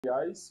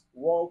Guys,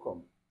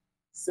 welcome.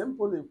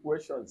 Simple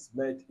equations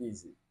made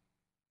easy.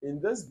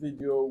 In this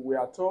video, we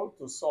are told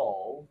to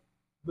solve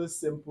this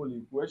simple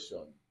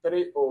equation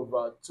 3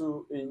 over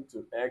 2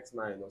 into x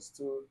minus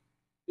 2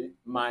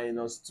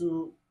 minus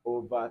 2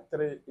 over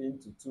 3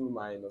 into 2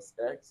 minus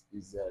x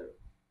is 0.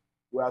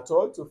 We are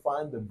told to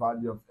find the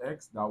value of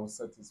x that will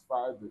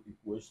satisfy the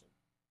equation.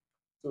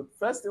 So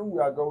first thing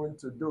we are going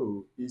to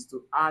do is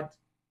to add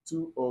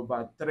 2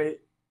 over 3.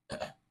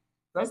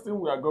 First thing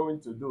we are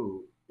going to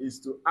do is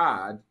to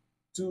add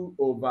 2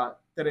 over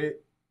 3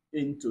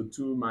 into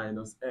 2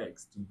 minus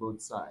x to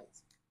both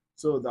sides.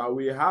 So that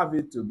we have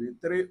it to be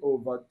 3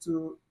 over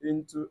 2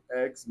 into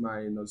x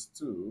minus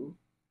 2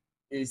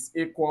 is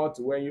equal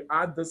to, when you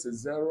add this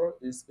is 0,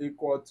 is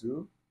equal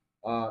to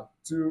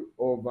 2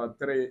 over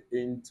 3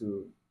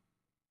 into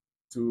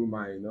 2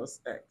 minus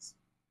x.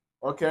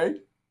 Okay?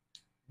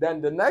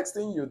 Then the next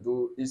thing you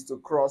do is to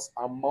cross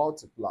and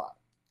multiply.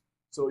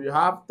 So you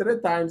have 3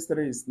 times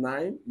 3 is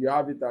 9. You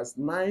have it as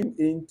 9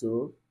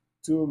 into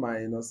 2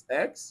 minus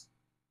x.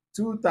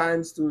 2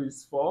 times 2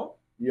 is 4.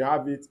 You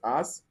have it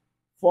as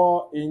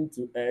 4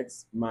 into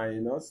x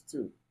minus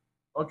 2.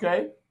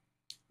 Okay?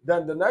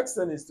 Then the next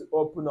thing is to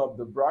open up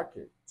the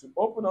bracket. To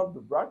open up the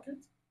bracket,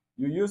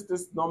 you use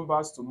these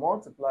numbers to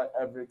multiply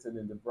everything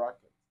in the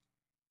bracket.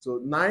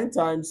 So 9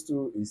 times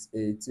 2 is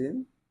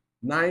 18.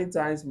 9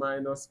 times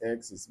minus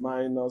x is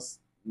minus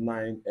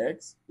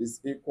 9x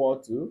is equal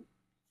to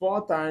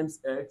 4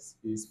 times x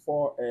is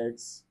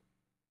 4x.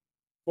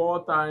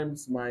 4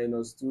 times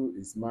minus 2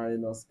 is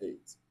minus 8.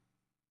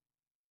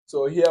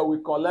 So here we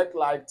collect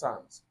like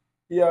terms.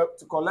 Here,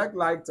 to collect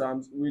like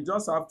terms, we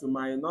just have to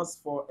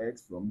minus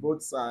 4x from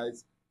both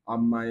sides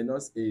and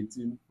minus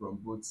 18 from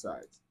both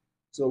sides.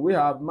 So we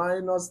have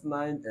minus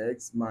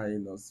 9x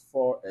minus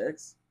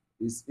 4x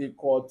is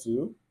equal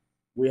to,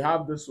 we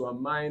have this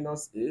one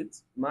minus 8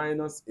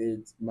 minus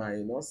 8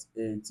 minus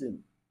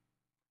 18.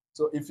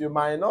 So if you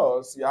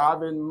minus, you're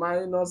having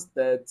minus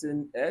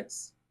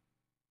 13x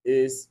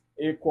is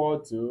equal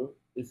to,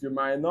 if you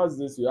minus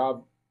this, you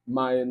have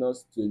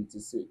minus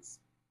 26.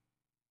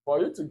 For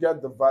you to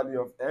get the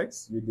value of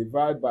x, you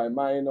divide by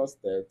minus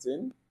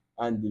 13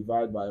 and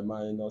divide by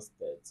minus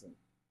 13.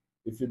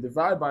 If you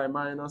divide by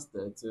minus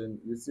 13,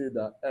 you see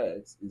that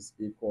x is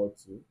equal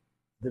to,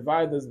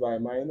 divide this by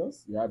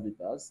minus, you have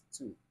it as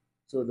 2.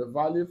 So the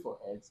value for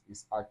x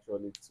is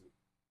actually 2.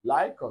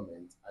 Like,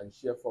 comment, and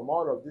share for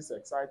more of these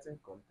exciting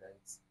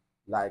contents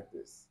like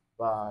this.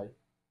 Bye.